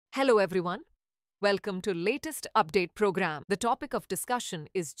Hello everyone. Welcome to latest update program. The topic of discussion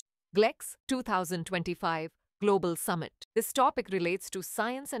is GLEX 2025 Global Summit. This topic relates to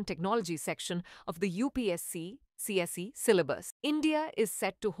Science and Technology section of the UPSC CSE syllabus. India is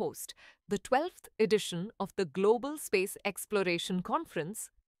set to host the 12th edition of the Global Space Exploration Conference,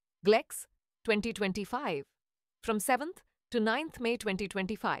 GLEX 2025, from 7th to 9th May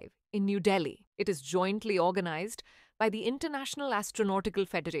 2025 in New Delhi. It is jointly organized by the International Astronautical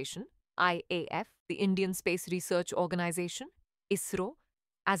Federation, IAF, the Indian Space Research Organization, ISRO,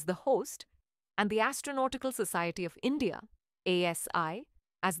 as the host, and the Astronautical Society of India, ASI,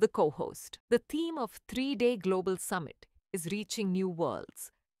 as the co-host. The theme of three-day global summit is Reaching New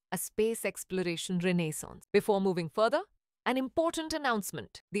Worlds, a space exploration renaissance. Before moving further, an important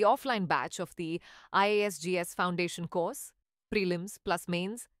announcement. The offline batch of the IASGS Foundation course, Prelims plus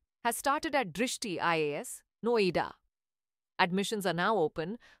Mains, has started at Drishti IAS, Noida. Admissions are now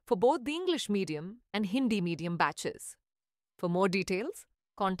open for both the English medium and Hindi medium batches. For more details,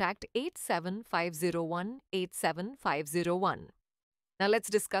 contact 87501-87501. Now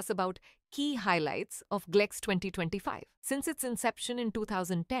let's discuss about key highlights of GLEX 2025. Since its inception in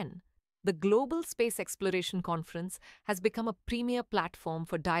 2010, the Global Space Exploration Conference has become a premier platform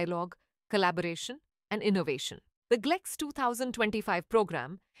for dialogue, collaboration, and innovation. The GLEX 2025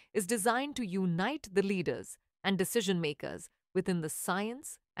 program is designed to unite the leaders and decision-makers within the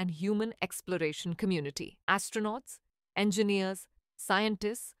science and human exploration community. Astronauts, engineers,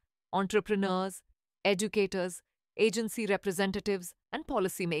 scientists, entrepreneurs, educators, agency representatives, and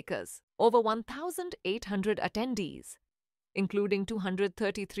policymakers. Over 1,800 attendees, including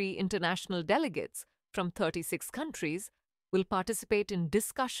 233 international delegates from 36 countries, will participate in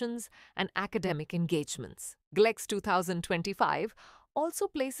discussions and academic engagements. GLEX 2025 also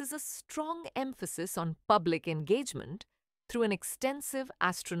places a strong emphasis on public engagement through an extensive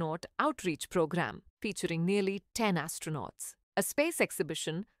astronaut outreach program featuring nearly 10 astronauts. A space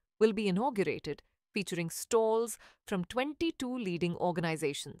exhibition will be inaugurated featuring stalls from 22 leading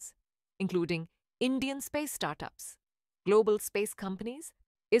organizations, including Indian space startups, global space companies,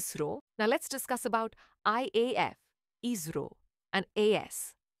 ISRO. Now let's discuss about IAF, ISRO, and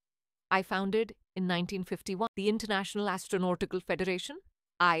AS. I founded in 1951. The International Astronautical Federation,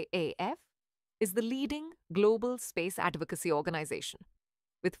 IAF, is the leading global space advocacy organization,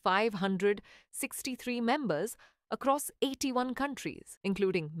 with 563 members across 81 countries,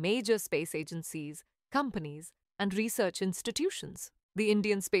 including major space agencies, companies, and research institutions. The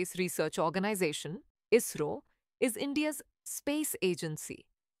Indian Space Research Organization, ISRO, is India's space agency,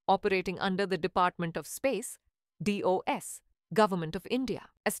 operating under the Department of Space, DOS, Government of India.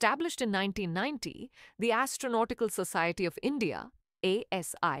 Established in 1990, the Astronautical Society of India,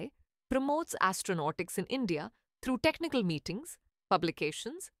 ASI, promotes astronautics in India through technical meetings,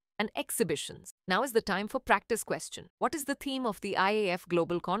 publications, and exhibitions. Now is the time for practice question. What is the theme of the IAF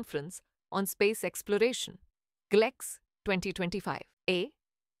Global Conference on Space Exploration, GLEX 2025? A.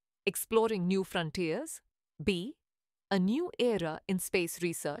 Exploring new frontiers. B. A new era in space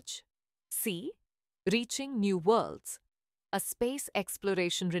research. C. Reaching new worlds, a space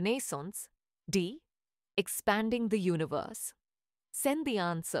exploration renaissance. D. Expanding the universe. Send the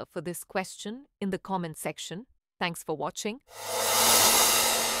answer for this question in the comment section. Thanks for watching.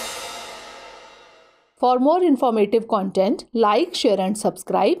 For more informative content, like, share and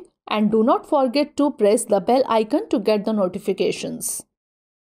subscribe, and do not forget to press the bell icon to get the notifications.